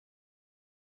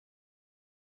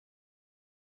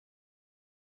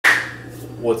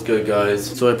What's good,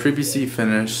 guys? So I previously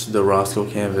finished the Roscoe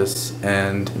canvas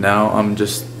and now I'm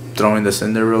just throwing this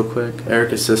in there real quick.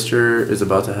 Erica's sister is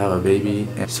about to have a baby,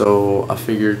 and so I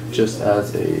figured just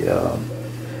as a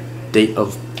date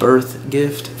of birth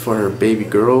gift for her baby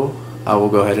girl, I will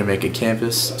go ahead and make a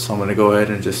canvas. So I'm gonna go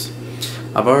ahead and just,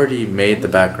 I've already made the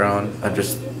background. I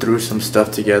just threw some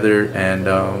stuff together and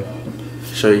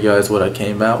show you guys what I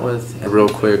came out with. A real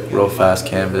quick, real fast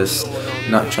canvas.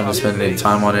 Not trying to spend any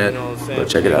time on it, but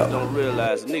check it out. Don't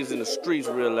realize it. Niggas in the streets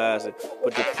realize it,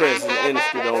 but the press and the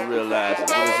industry don't realize it.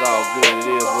 But it's all good. It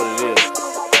is what it is.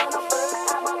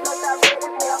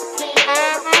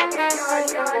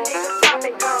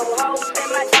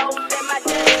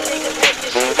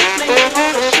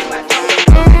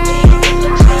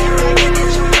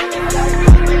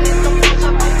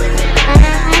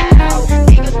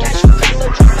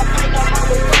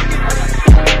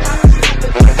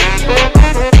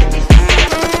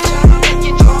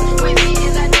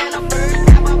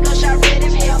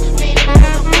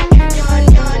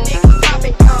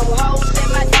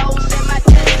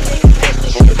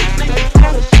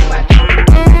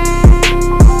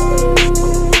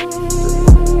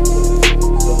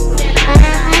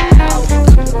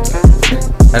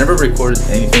 I never recorded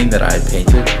anything that I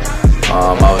painted.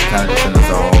 I was kind of just in the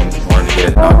zone, wanted to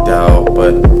get knocked out,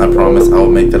 but I promise I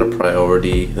will make that a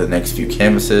priority the next few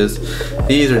canvases.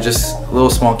 These are just little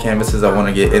small canvases I want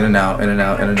to get in and out, in and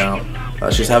out, in and out.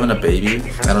 She's having a baby.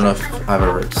 I don't know if I've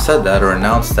ever said that or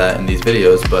announced that in these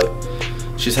videos, but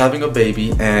she's having a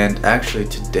baby, and actually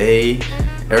today,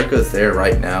 Erica's there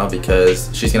right now because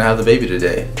she's gonna have the baby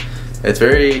today. It's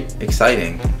very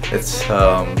exciting. It's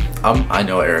I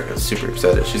know Erica's super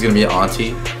excited. She's gonna be an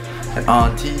auntie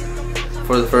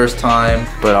for the first time.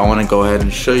 But I want to go ahead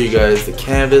and show you guys the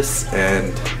canvas,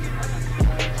 and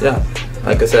yeah,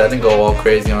 like I said, I didn't go all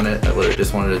crazy on it. I literally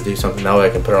just wanted to do something that way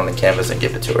I can put it on the canvas and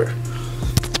give it to her.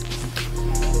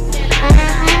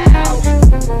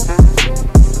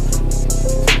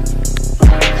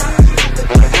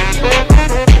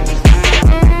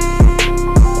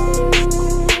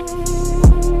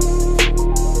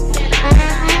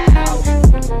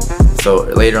 So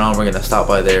later on we're gonna stop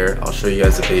by there. I'll show you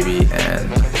guys the baby and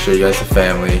show you guys the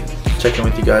family. Check in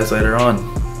with you guys later on.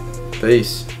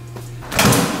 Peace.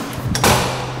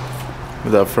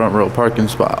 With that front row parking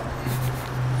spot.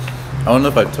 I don't know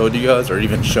if I've told you guys or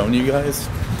even shown you guys,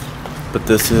 but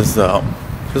this is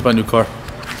my new car.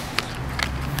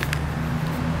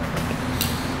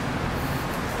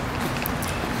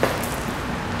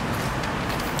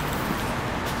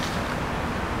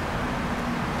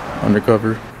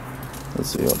 Undercover.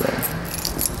 Let's see all that.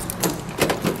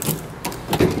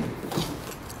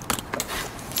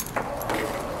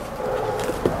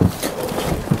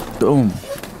 Boom.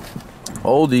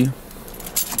 Oldie.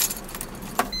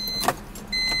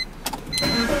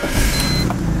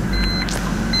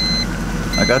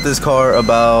 I got this car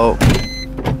about,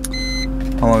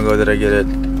 how long ago did I get it?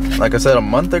 Like I said, a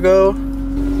month ago.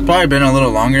 Probably been a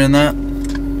little longer than that.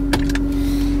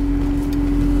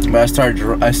 But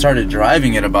I started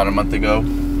driving it about a month ago.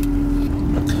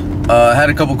 I had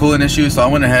a couple coolant issues, so I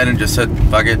went ahead and just said,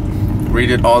 fuck it,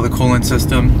 redid all the coolant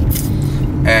system.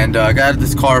 And I got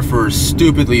this car for a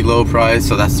stupidly low price,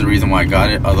 so that's the reason why I got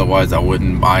it. Otherwise, I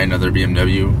wouldn't buy another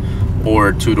BMW or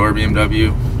a two-door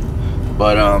BMW.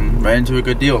 But ran into a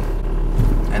good deal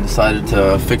and decided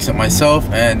to fix it myself,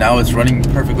 and now it's running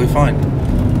perfectly fine.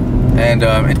 And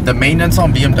the maintenance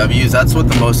on BMWs, that's what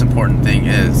the most important thing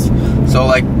is. So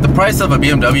like the price of a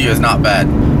BMW is not bad.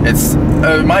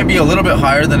 It might be a little bit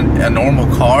higher than a normal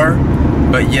car,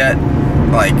 but yet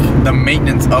like the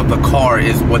maintenance of the car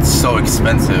is what's so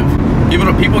expensive.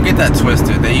 People get that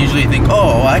twisted. They usually think,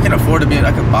 oh, I can afford to be,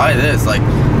 I can buy this. Like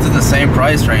it's in the same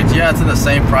price range. Yeah, it's in the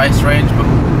same price range, but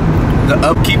the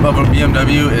upkeep of a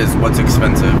BMW is what's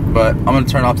expensive. But I'm gonna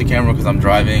turn off the camera because I'm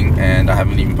driving and I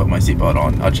haven't even put my seatbelt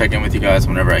on. I'll check in with you guys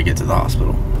whenever I get to the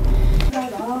hospital.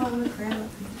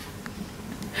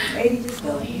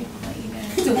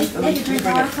 You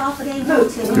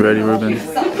ready, Ruben?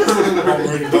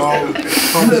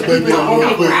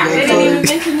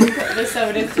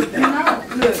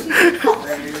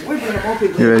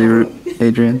 You ready,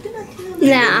 Adrian?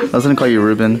 Nah. I was gonna call you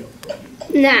Ruben.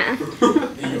 Nah.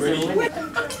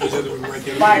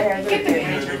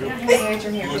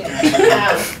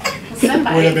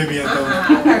 Where the baby at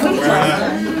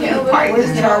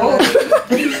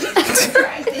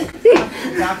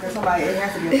Doctor, somebody, it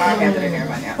has to be a fire hazard in there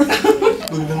by now.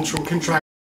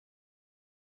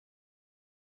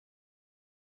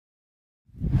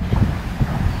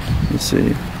 Let's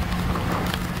see.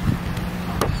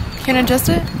 Can I adjust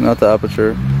it? Not the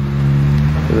aperture.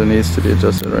 Because it needs to be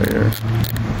adjusted right here.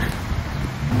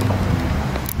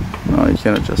 Oh, you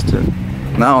can't adjust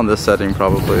it. Not on this setting,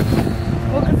 probably.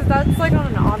 Well, because that's like on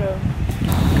an auto.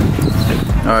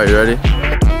 Alright, you ready?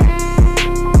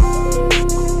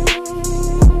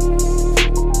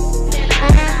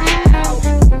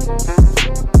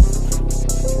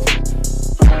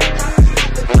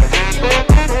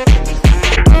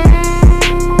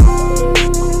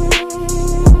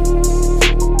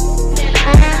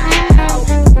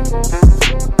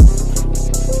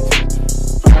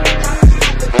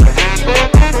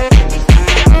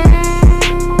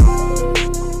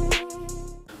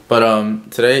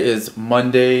 But today is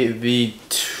Monday the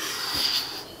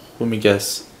let me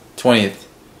guess, 20th,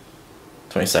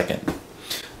 22nd.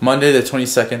 Monday the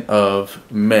 22nd of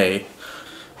May.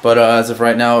 But as of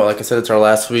right now, like I said, it's our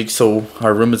last week, so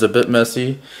our room is a bit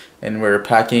messy, and we're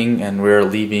packing and we're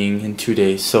leaving in 2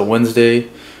 days. So Wednesday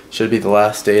should be the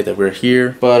last day that we're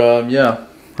here. But yeah,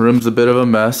 room's a bit of a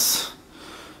mess.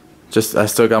 Just I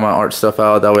still got my art stuff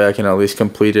out, that way I can at least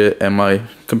complete it and my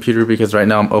computer, because right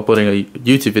now I'm uploading a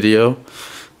YouTube video.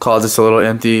 Closet's a little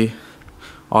empty.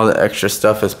 All the extra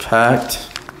stuff is packed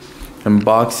in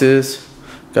boxes.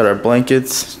 Got our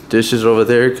blankets, dishes over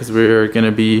there, because we're gonna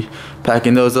be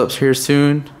packing those up here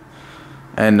soon.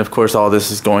 And of course all this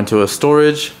is going to a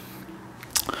storage.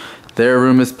 Their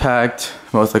room is packed.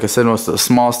 Like I said, most of the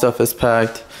small stuff is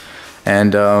packed.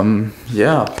 And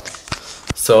yeah.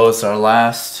 So it's our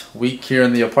last week here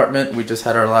in the apartment. We just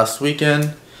had our last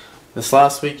weekend, this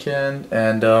last weekend,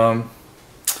 and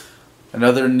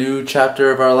another new chapter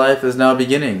of our life is now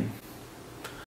beginning.